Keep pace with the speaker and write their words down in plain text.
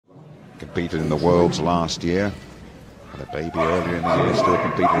Competed in the Worlds last year. Had a baby earlier in the year, still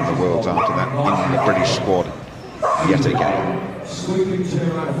competed in the Worlds after that in the British squad yet again.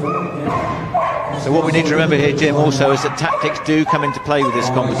 So what we need to remember here, Jim, also is that tactics do come into play with this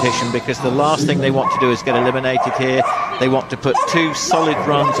competition, because the last thing they want to do is get eliminated here. They want to put 2 solid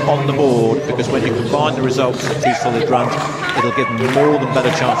runs on the board, because when you combine the results of 2 solid runs, it'll give them more than better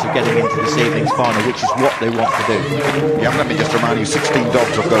chance of getting into this evening's final, which is what they want to do. Yeah, let me just remind you, 16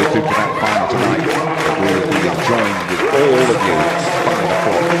 dogs will go through to that final tonight. We'll be joined with all of you at 5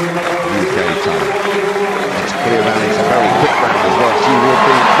 o'clock UK time. It's clear round, it's a very quick round as well. She will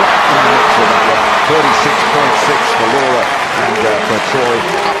be right in the mix of that one. 36.6 for Laura and for Troy,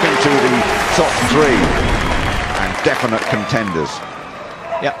 up into the top 3 and definite contenders.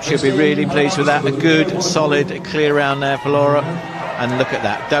 Yep, she'll be really pleased with that. A good, solid, clear round there for Laura. And look at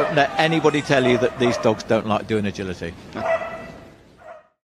that. Don't let anybody tell you that these dogs don't like doing agility.